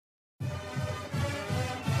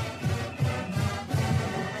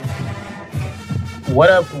What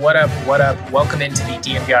up? Welcome into the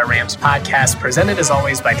DNVR Rams podcast, presented as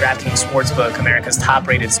always by DraftKings Sportsbook, America's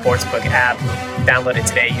top-rated sportsbook app. Download it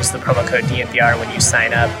today. Use the promo code DNVR when you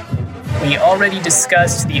sign up. We already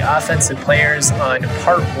discussed the offensive players on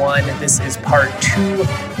part 1. This is part 2,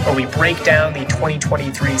 where we break down the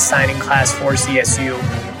 2023 signing class for CSU.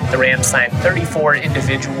 The Rams signed 34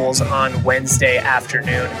 individuals on Wednesday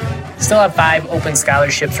afternoon. Still have 5 open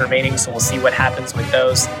scholarships remaining, so we'll see what happens with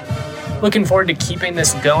those. Looking forward to keeping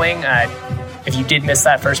this going. If you did miss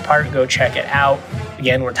that first part, go check it out.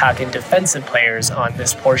 Again, we're talking defensive players on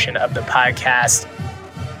this portion of the podcast.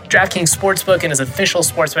 DraftKings Sportsbook is official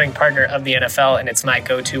sports betting partner of the NFL, and it's my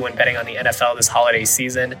go-to when betting on the NFL this holiday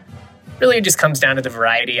season. Really, it just comes down to the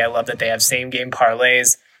variety. I love that they have same-game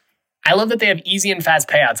parlays. I love that they have easy and fast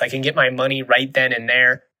payouts. I can get my money right then and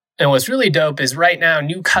there. And what's really dope is right now,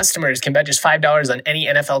 new customers can bet just $5 on any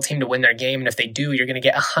NFL team to win their game. And if they do, you're going to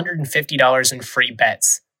get $150 in free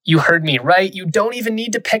bets. You heard me right. You don't even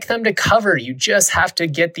need to pick them to cover. You just have to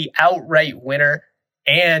get the outright winner.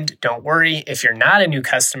 And don't worry, if you're not a new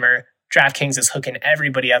customer, DraftKings is hooking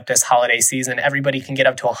everybody up this holiday season. Everybody can get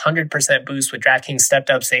up to 100% boost with DraftKings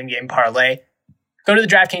stepped up same game parlay. Go to the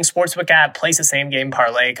DraftKings Sportsbook app, place a same game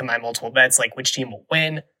parlay, combine multiple bets like which team will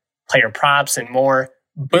win, player props, and more.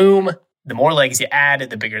 Boom. The more legs you add,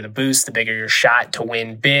 the bigger the boost, the bigger your shot to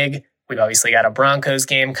win big. We've obviously got a Broncos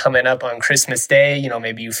game coming up on Christmas Day.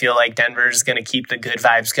 Maybe you feel like Denver's going to keep the good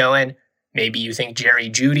vibes going. Maybe you think Jerry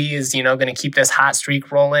Jeudy is, going to keep this hot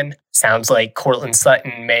streak rolling. Sounds like Courtland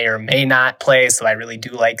Sutton may or may not play. So I really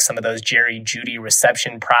do like some of those Jerry Jeudy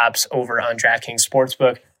reception props over on DraftKings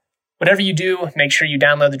Sportsbook. Whatever you do, make sure you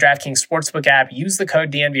download the DraftKings Sportsbook app, use the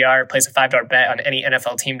code DNVR, place a $5 bet on any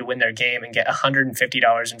NFL team to win their game, and get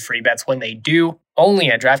 $150 in free bets when they do. Only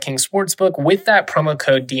at DraftKings Sportsbook with that promo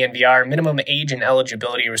code DNVR. Minimum age and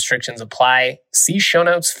eligibility restrictions apply. See show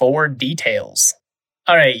notes for details.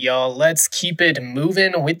 All right, y'all, let's keep it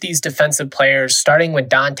moving with these defensive players, starting with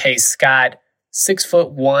Donta Scott,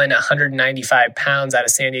 6'1", 195 pounds out of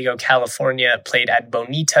San Diego, California, played at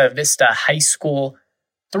Bonita Vista High School.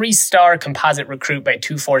 3-star composite recruit by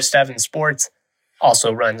 247 Sports.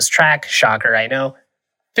 Also runs track. Shocker, I know.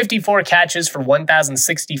 54 catches for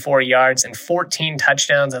 1,064 yards and 14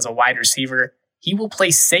 touchdowns as a wide receiver. He will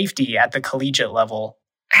play safety at the collegiate level.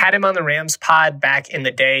 Had him on the Rams pod back in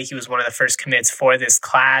the day. He was one of the first commits for this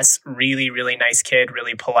class. Really, really nice kid.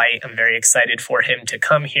 Really polite. I'm very excited for him to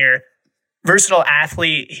come here. Versatile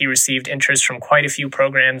athlete. He received interest from quite a few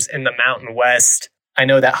programs in the Mountain West. I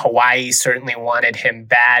know that Hawaii certainly wanted him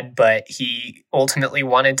bad, but he ultimately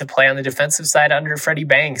wanted to play on the defensive side under Freddie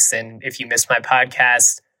Banks. And if you missed my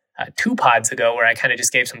podcast 2 pods ago, where I kind of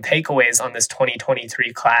just gave some takeaways on this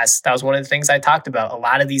 2023 class, that was one of the things I talked about. A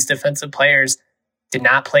lot of these defensive players did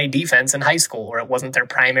not play defense in high school, or it wasn't their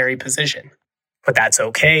primary position. But that's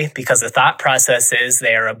okay, because the thought process is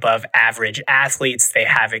they are above average athletes. They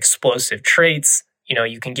have explosive traits.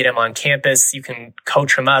 You can get them on campus, you can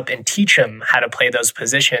coach them up and teach them how to play those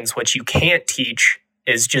positions. What you can't teach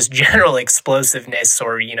is just general explosiveness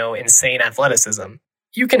or, insane athleticism.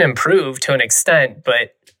 You can improve to an extent,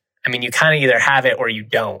 but you kind of either have it or you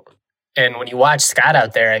don't. And when you watch Scott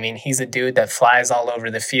out there, he's a dude that flies all over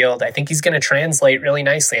the field. I think he's going to translate really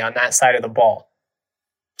nicely on that side of the ball.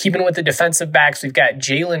 Keeping with the defensive backs, we've got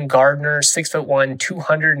Jalen Gardner, 6'1",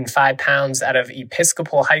 205 pounds out of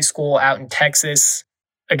Episcopal High School out in Texas.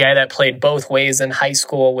 A guy that played both ways in high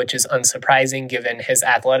school, which is unsurprising given his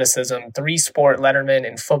athleticism. 3-sport letterman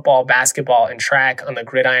in football, basketball, and track on the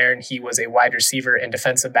gridiron. He was a wide receiver and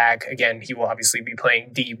defensive back. Again, he will obviously be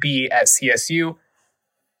playing DB at CSU.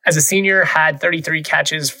 As a senior, had 33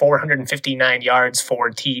 catches, 459 yards, 4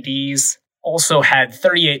 TDs. Also had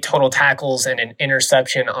 38 total tackles and an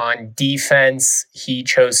interception on defense. He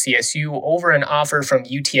chose CSU over an offer from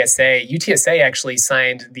UTSA. UTSA actually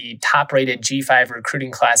signed the top-rated G5 recruiting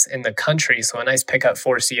class in the country, so a nice pickup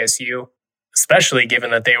for CSU, especially given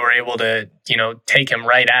that they were able to, take him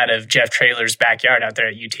right out of Jeff Traylor's backyard out there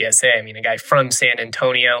at UTSA. A guy from San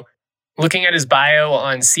Antonio. Looking at his bio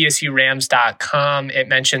on CSURams.com, it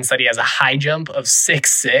mentions that he has a high jump of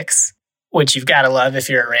 6'6", which you've got to love if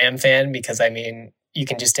you're a Ram fan, because, you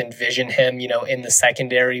can just envision him, in the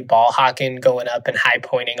secondary ball hawking, going up and high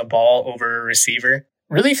pointing a ball over a receiver.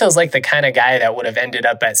 Really feels like the kind of guy that would have ended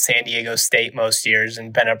up at San Diego State most years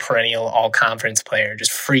and been a perennial all-conference player,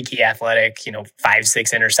 just freaky athletic,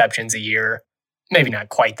 5-6 interceptions a year. Maybe not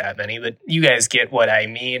quite that many, but you guys get what I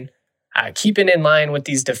mean. Keeping in line with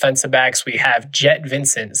these defensive backs, we have Jet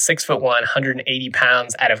Vincent, 6'1", 180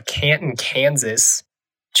 pounds out of Canton, Kansas.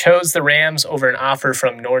 Chose the Rams over an offer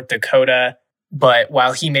from North Dakota. But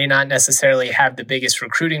while he may not necessarily have the biggest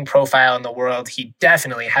recruiting profile in the world, he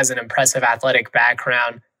definitely has an impressive athletic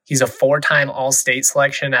background. He's a 4-time All-State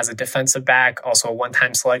selection as a defensive back, also a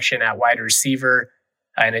 1-time selection at wide receiver.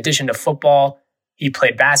 In addition to football, he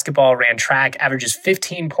played basketball, ran track, averages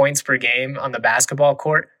 15 points per game on the basketball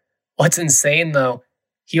court. What's insane, though,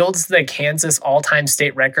 he holds the Kansas all-time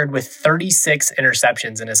state record with 36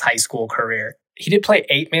 interceptions in his high school career. He did play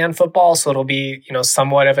 8-man football, so it'll be,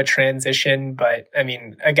 somewhat of a transition. But,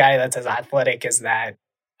 a guy that's as athletic as that,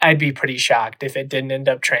 I'd be pretty shocked if it didn't end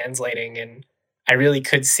up translating. And I really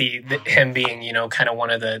could see him being, kind of one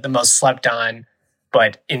of the most slept on,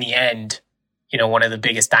 but in the end, one of the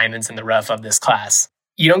biggest diamonds in the rough of this class.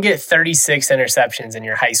 You don't get 36 interceptions in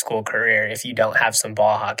your high school career if you don't have some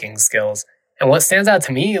ball hawking skills. And what stands out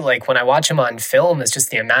to me, when I watch him on film, is just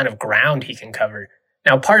the amount of ground he can cover.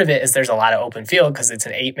 Now, part of it is there's a lot of open field because it's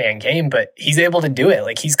an 8-man game, but he's able to do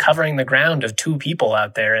it. He's covering the ground of 2 people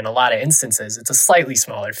out there in a lot of instances. It's a slightly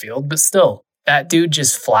smaller field, but still, that dude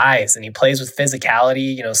just flies and he plays with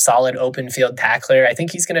physicality, solid open field tackler. I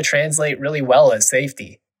think he's going to translate really well as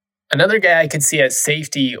safety. Another guy I could see at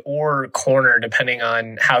safety or corner, depending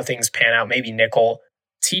on how things pan out, maybe nickel.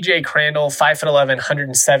 TJ Crandall, 5'11",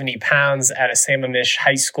 170 pounds at a Sammamish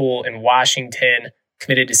High School in Washington.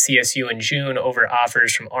 Committed to CSU in June over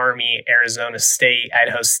offers from Army, Arizona State,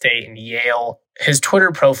 Idaho State, and Yale. His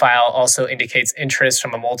Twitter profile also indicates interest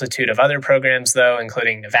from a multitude of other programs, though,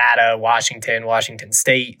 including Nevada, Washington, Washington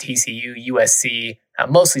State, TCU, USC,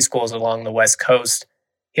 mostly schools along the West Coast.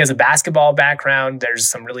 He has a basketball background. There's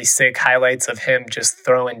some really sick highlights of him just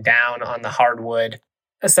throwing down on the hardwood.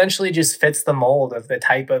 Essentially just fits the mold of the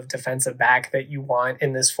type of defensive back that you want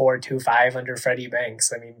in this 4-2-5 under Freddie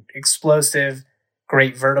Banks. Explosive,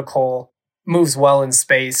 great vertical, moves well in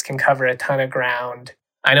space, can cover a ton of ground.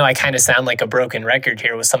 I know I kind of sound like a broken record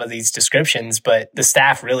here with some of these descriptions, but the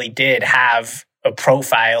staff really did have a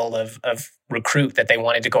profile of recruit that they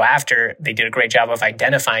wanted to go after. They did a great job of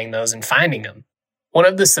identifying those and finding them. One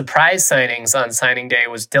of the surprise signings on signing day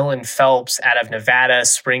was Dylan Phelps out of Nevada,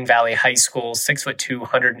 Spring Valley High School, 6'2",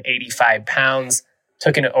 185 pounds,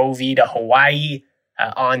 took an OV to Hawaii.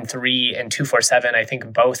 On3 and 247, I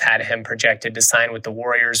think both had him projected to sign with the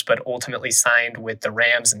Warriors, but ultimately signed with the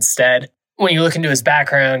Rams instead. When you look into his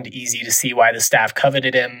background, easy to see why the staff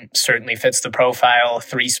coveted him. Certainly fits the profile.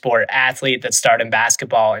 3-sport athlete that starred in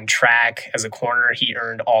basketball and track. As a corner, he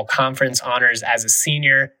earned all-conference honors as a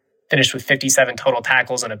senior. Finished with 57 total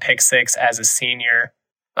tackles and a pick 6 as a senior.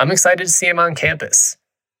 I'm excited to see him on campus.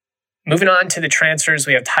 Moving on to the transfers,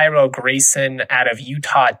 we have Tyrell Grayson out of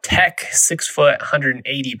Utah Tech, 6',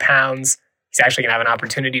 180 pounds. He's actually going to have an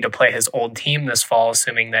opportunity to play his old team this fall,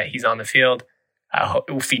 assuming that he's on the field.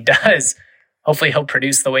 If he does, hopefully he'll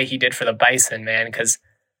produce the way he did for the Bison, man, because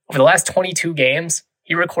over the last 22 games,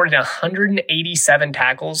 he recorded 187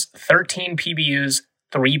 tackles, 13 PBUs,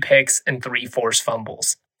 3 picks, and 3 forced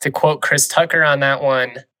fumbles. To quote Chris Tucker on that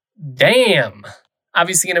one, damn.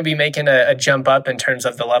 Obviously going to be making a jump up in terms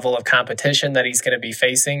of the level of competition that he's going to be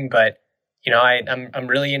facing, but I'm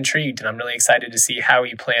really intrigued and I'm really excited to see how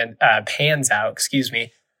he pans out.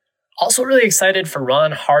 Also really excited for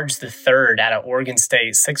Ron Hards III out of Oregon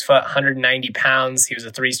State, 6', 190 pounds. He was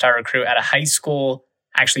a 3-star recruit out of high school.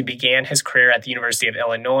 Actually began his career at the University of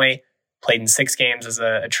Illinois. Played in 6 games as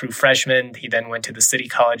a true freshman. He then went to the City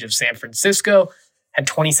College of San Francisco. Had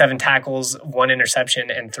 27 tackles, 1 interception,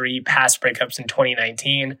 and 3 pass breakups in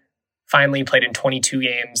 2019. Finally played in 22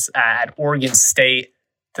 games at Oregon State.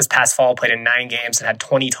 This past fall played in 9 games and had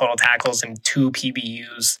 20 total tackles and 2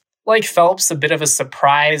 PBUs. Like Phelps, a bit of a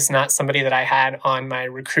surprise, not somebody that I had on my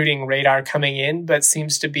recruiting radar coming in, but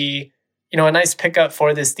seems to be, a nice pickup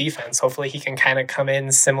for this defense. Hopefully he can kind of come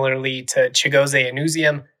in similarly to Chigozie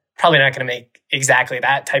Anuzium. Probably not going to make exactly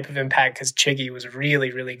that type of impact because Chiggy was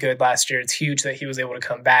really, really good last year. It's huge that he was able to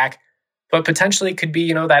come back, but potentially could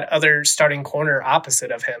be, that other starting corner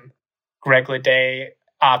opposite of him. Greg Leday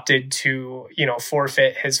opted to,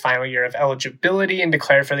 forfeit his final year of eligibility and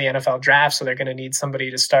declare for the NFL draft, so they're going to need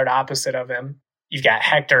somebody to start opposite of him. You've got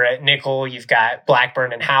Hector at nickel, you've got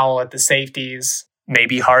Blackburn and Howell at the safeties.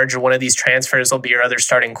 Maybe Harge or one of these transfers will be your other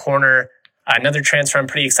starting corner. Another transfer I'm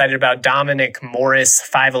pretty excited about, Dominic Morris,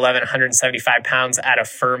 5'11", 175 pounds out of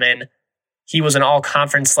Furman. He was an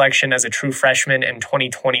all-conference selection as a true freshman in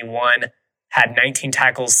 2021, had 19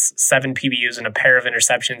 tackles, 7 PBUs, and a pair of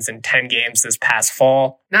interceptions in 10 games this past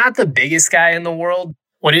fall. Not the biggest guy in the world.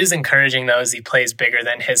 What is encouraging, though, is he plays bigger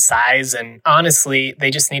than his size, and honestly, they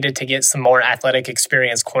just needed to get some more athletic,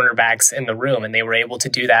 experienced cornerbacks in the room, and they were able to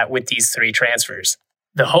do that with these 3 transfers.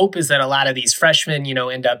 The hope is that a lot of these freshmen,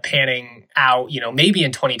 end up panning out, maybe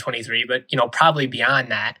in 2023, but, probably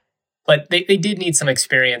beyond that. But they did need some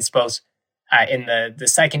experience both in the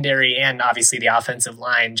secondary and obviously the offensive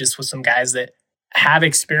line, just with some guys that have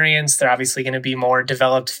experience. They're obviously going to be more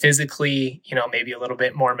developed physically, maybe a little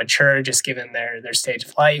bit more mature just given their stage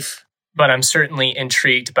of life. But I'm certainly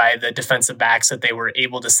intrigued by the defensive backs that they were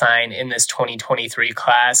able to sign in this 2023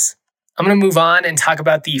 class. I'm going to move on and talk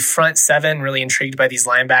about the front seven. Really intrigued by these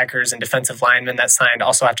linebackers and defensive linemen that signed.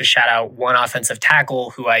 Also have to shout out one offensive tackle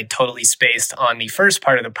who I totally spaced on the first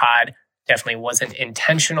part of the pod. Definitely wasn't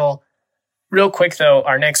intentional. Real quick though,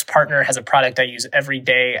 our next partner has a product I use every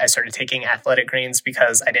day. I started taking Athletic Greens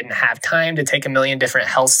because I didn't have time to take a million different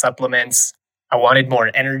health supplements. I wanted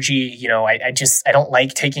more energy. I don't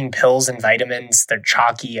like taking pills and vitamins. They're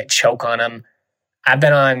chalky. I choke on them. I've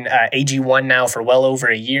been on AG1 now for well over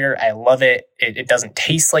a year. I love it. It doesn't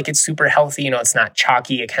taste like it's super healthy. It's not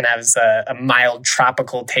chalky. It kind of has a mild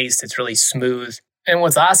tropical taste. It's really smooth. And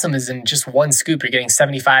what's awesome is in just one scoop, you're getting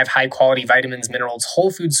 75 high-quality vitamins, minerals,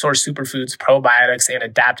 whole food source superfoods, probiotics, and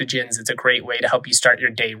adaptogens. It's a great way to help you start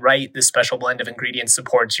your day right. This special blend of ingredients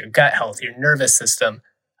supports your gut health, your nervous system,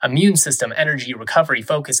 immune system, energy, recovery,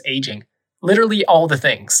 focus, aging. Literally all the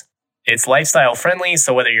things. It's lifestyle friendly,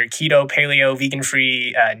 so whether you're keto, paleo,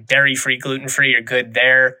 vegan-free, dairy-free, gluten-free, you're good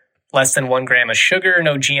there. Less than 1 gram of sugar,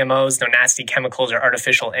 no GMOs, no nasty chemicals or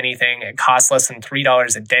artificial anything. It costs less than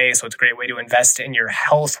 $3 a day, so it's a great way to invest in your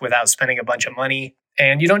health without spending a bunch of money.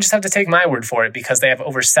 And you don't just have to take my word for it because they have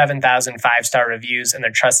over 7,000 5-star reviews and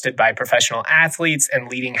they're trusted by professional athletes and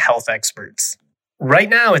leading health experts. Right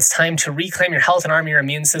now, it's time to reclaim your health and arm your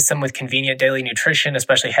immune system with convenient daily nutrition,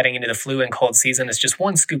 especially heading into the flu and cold season. It's just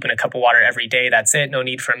 1 scoop in a cup of water every day. That's it. No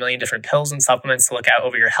need for a million different pills and supplements to look out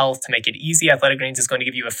over your health. To make it easy, Athletic Greens is going to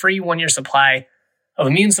give you a free 1-year supply of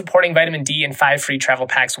immune-supporting vitamin D and 5 free travel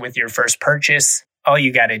packs with your first purchase. All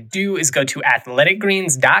you got to do is go to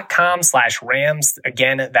athleticgreens.com/Rams.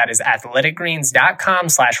 Again, that is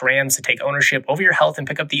athleticgreens.com/Rams to take ownership over your health and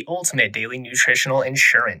pick up the ultimate daily nutritional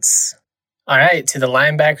insurance. All right, to the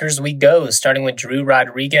linebackers we go, starting with Drew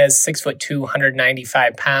Rodriguez, 6'2",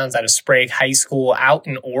 195 pounds, out of Sprague High School out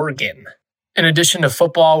in Oregon. In addition to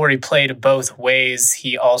football, where he played both ways,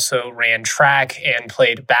 he also ran track and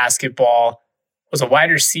played basketball, was a wide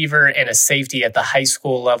receiver and a safety at the high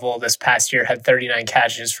school level. This past year had 39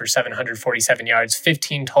 catches for 747 yards,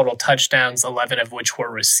 15 total touchdowns, 11 of which were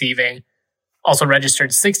receiving. Also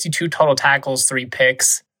registered 62 total tackles, 3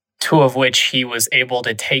 picks. 2 of which he was able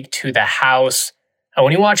to take to the house.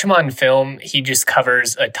 When you watch him on film, he just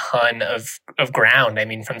covers a ton of ground. I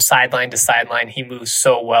mean, from sideline to sideline, he moves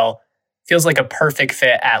so well. Feels like a perfect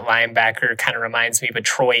fit at linebacker. Kind of reminds me of a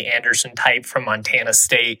Troy Anderson type from Montana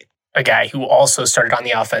State. A guy who also started on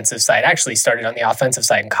the offensive side, actually started on the offensive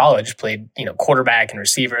side in college, played quarterback and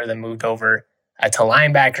receiver, then moved over to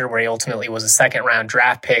linebacker, where he ultimately was a 2nd-round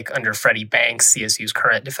draft pick under Freddie Banks, CSU's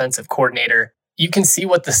current defensive coordinator. You can see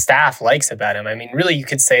what the staff likes about him. I mean, really, you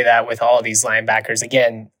could say that with all of these linebackers.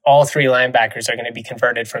 Again, all 3 linebackers are going to be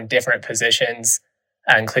converted from different positions,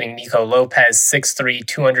 including Nico Lopez, 6'3",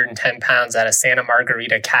 210 pounds, out of Santa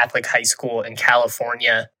Margarita Catholic High School in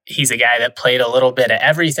California. He's a guy that played a little bit of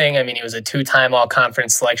everything. I mean, he was a 2-time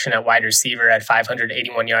all-conference selection at wide receiver, at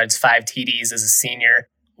 581 yards, 5 TDs as a senior.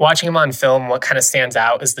 Watching him on film, what kind of stands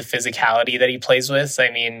out is the physicality that he plays with. I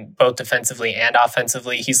mean, both defensively and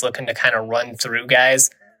offensively, he's looking to kind of run through guys.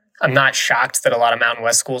 I'm not shocked that a lot of Mountain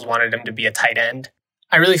West schools wanted him to be a tight end.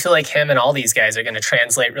 I really feel like him and all these guys are going to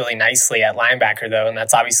translate really nicely at linebacker, though, and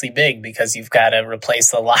that's obviously big because you've got to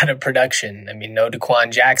replace a lot of production. I mean, no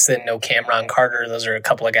Daquan Jackson, no Cameron Carter. Those are a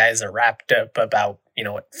couple of guys that wrapped up about,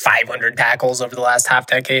 500 tackles over the last half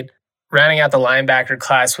decade. Rounding out the linebacker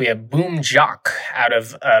class, we have Boom Jock out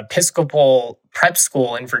of Episcopal Prep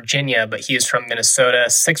School in Virginia, but he is from Minnesota,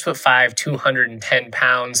 6'5", 210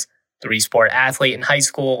 pounds, 3-sport athlete in high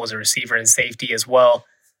school, was a receiver and safety as well,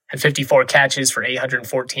 had 54 catches for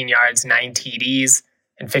 814 yards, 9 TDs,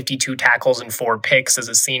 and 52 tackles and 4 picks as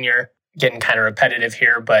a senior. Getting kind of repetitive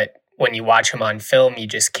here, but when you watch him on film, you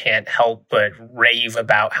just can't help but rave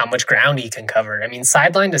about how much ground he can cover. I mean,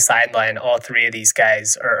 sideline to sideline, all 3 of these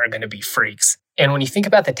guys are going to be freaks. And when you think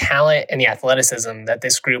about the talent and the athleticism that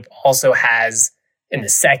this group also has in the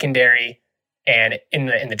secondary and in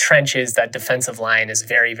the trenches, that defensive line is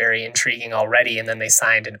very, very intriguing already. And then they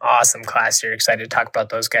signed an awesome class here. Excited to talk about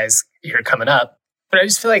those guys here coming up. But I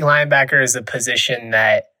just feel like linebacker is a position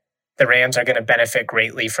that the Rams are going to benefit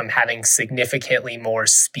greatly from having significantly more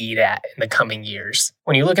speed at in the coming years.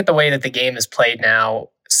 When you look at the way that the game is played now,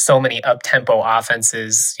 so many up-tempo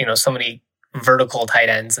offenses, so many vertical tight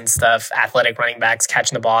ends and stuff, athletic running backs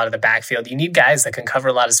catching the ball out of the backfield. You need guys that can cover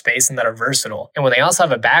a lot of space and that are versatile. And when they also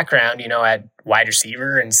have a background, at wide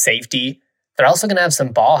receiver and safety, they're also going to have some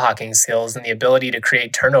ball hawking skills and the ability to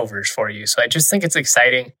create turnovers for you. So I just think it's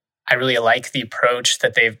exciting. I really like the approach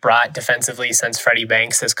that they've brought defensively since Freddie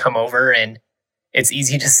Banks has come over, and it's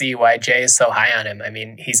easy to see why Jay is so high on him. I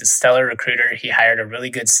mean, he's a stellar recruiter. He hired a really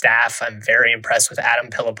good staff. I'm very impressed with Adam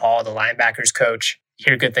Pillapal, the linebackers coach.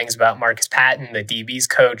 Hear good things about Marcus Patton, the DB's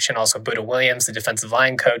coach, and also Buda Williams, the defensive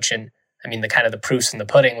line coach. And I mean, the kind of the proof's in the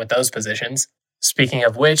pudding with those positions. Speaking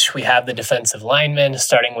of which, we have the defensive linemen,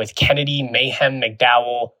 starting with Kennedy Mayhem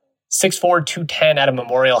McDowell, 6'4", 210 out of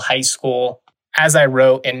Memorial High School. As I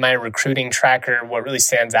wrote in my recruiting tracker, what really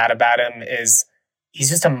stands out about him is he's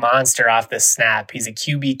just a monster off the snap. He's a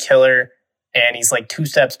QB killer, and he's like 2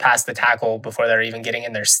 steps past the tackle before they're even getting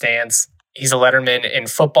in their stance. He's a letterman in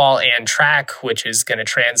football and track, which is going to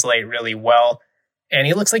translate really well. And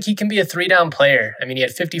he looks like he can be a 3-down player. I mean, he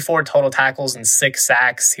had 54 total tackles and 6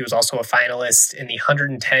 sacks. He was also a finalist in the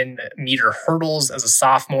 110-meter hurdles as a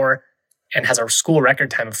sophomore and has a school record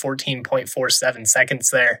time of 14.47 seconds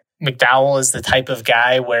there. McDowell is the type of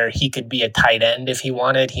guy where he could be a tight end if he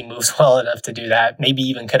wanted. He moves well enough to do that. Maybe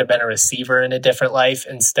even could have been a receiver in a different life.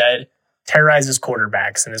 Instead, terrorizes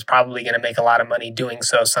quarterbacks and is probably going to make a lot of money doing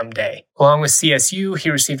so someday. Along with CSU,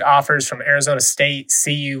 he received offers from Arizona State,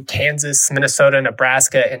 CU, Kansas, Minnesota,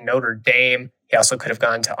 Nebraska, and Notre Dame. He also could have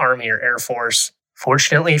gone to Army or Air Force.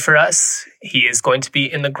 Fortunately for us, he is going to be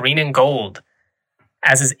in the green and gold,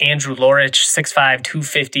 as is Andrew Lorich, 6'5",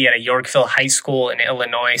 250 at a Yorkville High School in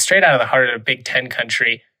Illinois, straight out of the heart of the Big Ten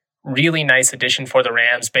country. Really nice addition for the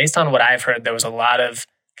Rams. Based on what I've heard, there was a lot of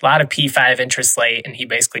P5 interest late, and he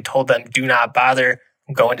basically told them, do not bother,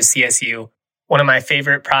 I'm going to CSU. One of my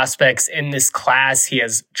favorite prospects in this class. He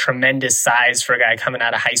has tremendous size for a guy coming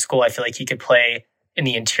out of high school. I feel like he could play in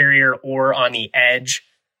the interior or on the edge.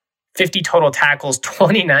 50 total tackles,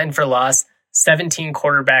 29 for loss, 17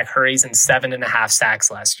 quarterback hurries, and 7.5 sacks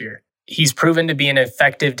last year. He's proven to be an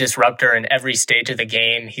effective disruptor in every stage of the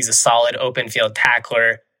game. He's a solid open field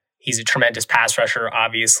tackler. He's a tremendous pass rusher,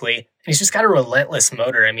 obviously. And he's just got a relentless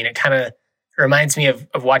motor. I mean, it kind of reminds me of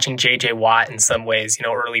watching J.J. Watt in some ways,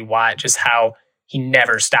 early Watt, just how he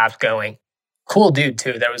never stopped going. Cool dude,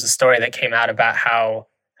 too. There was a story that came out about how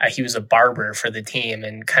he was a barber for the team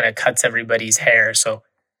and kind of cuts everybody's hair. So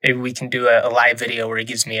maybe we can do a live video where he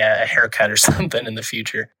gives me a haircut or something in the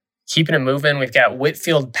future. Keeping it moving, we've got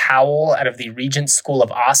Whitfield Powell out of the Regent School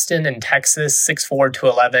of Austin in Texas, 6'4",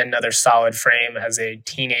 211, another solid frame as a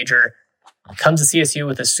teenager. Comes to CSU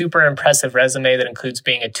with a super impressive resume that includes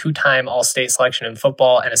being a 2-time All-State selection in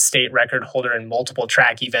football and a state record holder in multiple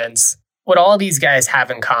track events. What all these guys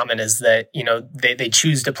have in common is that, they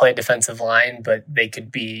choose to play defensive line, but they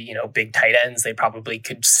could be, big tight ends. They probably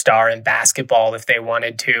could star in basketball if they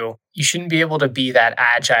wanted to. You shouldn't be able to be that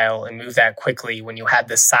agile and move that quickly when you have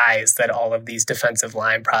the size that all of these defensive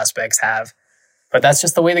line prospects have. But that's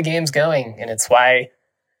just the way the game's going, and it's why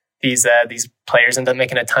these players end up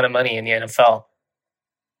making a ton of money in the NFL.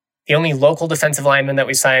 The only local defensive lineman that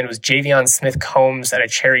we signed was Javion Smith-Combs out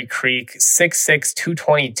of Cherry Creek, 6'6",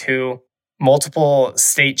 222. Multiple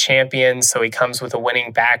state champions, so he comes with a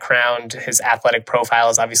winning background. His athletic profile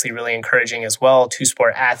is obviously really encouraging as well.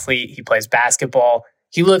 2-sport athlete. He plays basketball.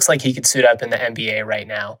 He looks like he could suit up in the NBA right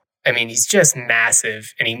now. I mean, he's just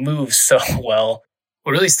massive, and he moves so well.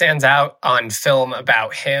 What really stands out on film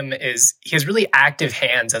about him is he has really active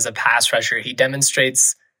hands as a pass rusher. He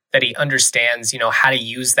demonstrates that he understands, how to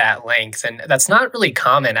use that length. And that's not really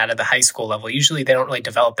common out of the high school level. Usually they don't really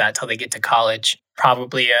develop that till they get to college.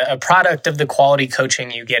 Probably a product of the quality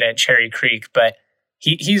coaching you get at Cherry Creek. But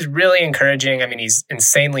he's really encouraging. I mean, he's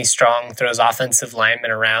insanely strong, throws offensive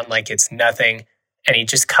linemen around like it's nothing. And he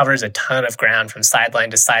just covers a ton of ground from sideline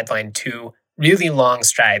to sideline too. Really long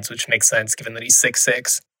strides, which makes sense given that he's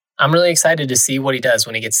 6'6". I'm really excited to see what he does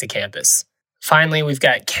when he gets to campus. Finally, we've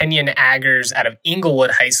got Kenyon Aggers out of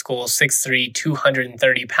Inglewood High School, 6'3",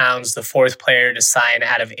 230 pounds, the 4th player to sign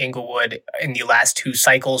out of Inglewood in the last 2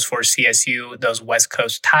 cycles for CSU. Those West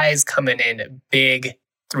Coast ties coming in big.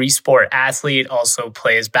 3-sport athlete, also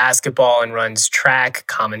plays basketball and runs track.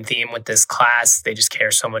 Common theme with this class. They just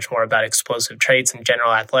care so much more about explosive traits and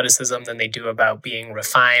general athleticism than they do about being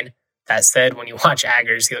refined. That said, when you watch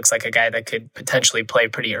Aggers, he looks like a guy that could potentially play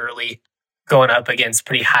pretty early, going up against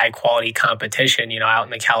pretty high-quality competition, out in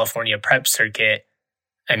the California prep circuit.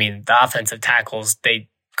 I mean, the offensive tackles, they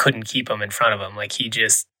couldn't keep him in front of him. Like, he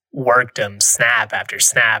just worked him snap after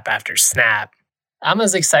snap after snap. I'm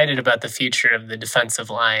as excited about the future of the defensive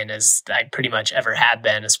line as I pretty much ever have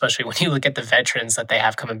been, especially when you look at the veterans that they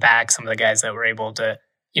have coming back, some of the guys that were able to,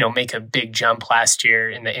 make a big jump last year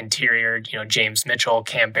in the interior, James Mitchell,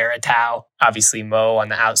 Cam Baratow, obviously Mo on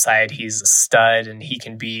the outside. He's a stud and he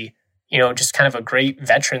can be, just kind of a great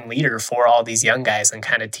veteran leader for all these young guys and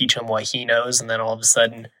kind of teach them what he knows. And then all of a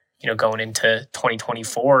sudden, going into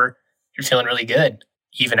 2024, you're feeling really good,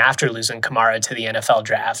 even after losing Kamara to the NFL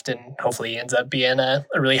draft, and hopefully he ends up being a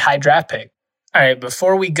really high draft pick. All right,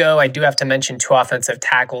 before we go, I do have to mention 2 offensive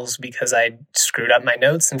tackles because I screwed up my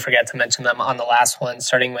notes and forgot to mention them on the last one,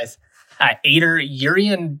 starting with Ader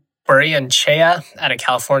Urian-Burianchea out of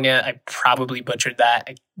California. I probably butchered that.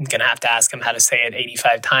 I'm going to have to ask him how to say it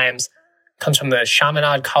 85 times. Comes from the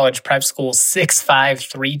Chaminade College Prep School, 6'5",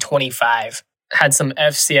 325. Had some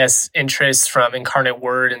FCS interests from Incarnate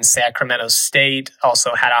Word and Sacramento State.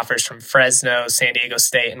 Also had offers from Fresno, San Diego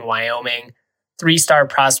State, and Wyoming. 3-star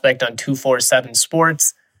prospect on 247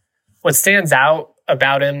 Sports. What stands out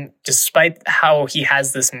about him, despite how he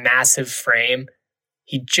has this massive frame,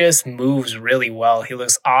 he just moves really well. He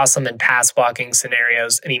looks awesome in pass blocking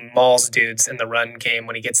scenarios, and he mauls dudes in the run game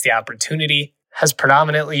when he gets the opportunity. Has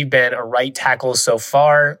predominantly been a right tackle so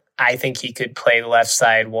far. I think he could play the left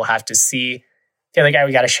side. We'll have to see. The other guy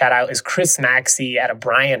we got to shout out is Chris Maxey out of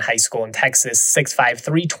Bryan High School in Texas, 6'5",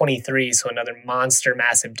 323, so another monster,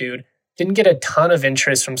 massive dude. Didn't get a ton of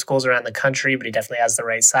interest from schools around the country, but he definitely has the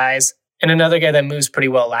right size. And another guy that moves pretty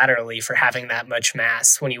well laterally for having that much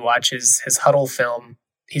mass. When you watch his huddle film,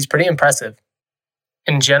 he's pretty impressive.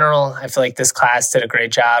 In general, I feel like this class did a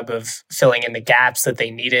great job of filling in the gaps that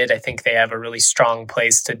they needed. I think they have a really strong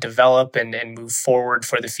place to develop and move forward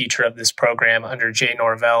for the future of this program under Jay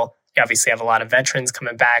Norvell. You obviously have a lot of veterans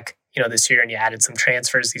coming back, this year, and you added some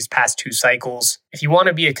transfers these past 2 cycles. If you want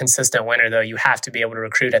to be a consistent winner, though, you have to be able to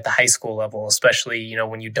recruit at the high school level, especially,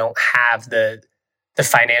 when you don't have the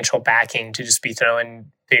financial backing to just be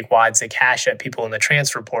throwing big wads of cash at people in the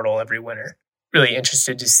transfer portal every winter. Really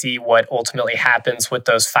interested to see what ultimately happens with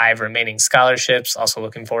those 5 remaining scholarships. Also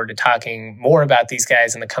looking forward to talking more about these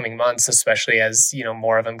guys in the coming months, especially as,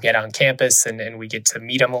 more of them get on campus and we get to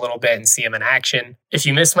meet them a little bit and see them in action. If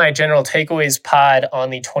you missed my general takeaways pod on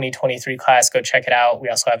the 2023 class, go check it out. We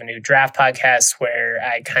also have a new draft podcast where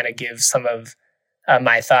I kind of give some of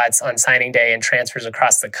my thoughts on signing day and transfers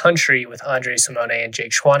across the country with Andre Simone and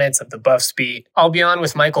Jake Schwanitz of the Buffs Beat. I'll be on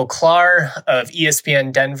with Michael Clark of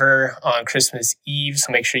ESPN Denver on Christmas Eve,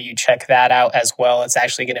 so make sure you check that out as well. It's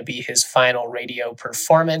actually going to be his final radio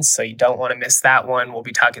performance, so you don't want to miss that one. We'll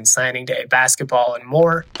be talking signing day, basketball, and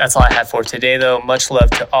more. That's all I have for today, though. Much love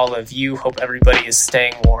to all of you. Hope everybody is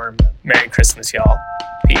staying warm. Merry Christmas, y'all.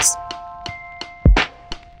 Peace.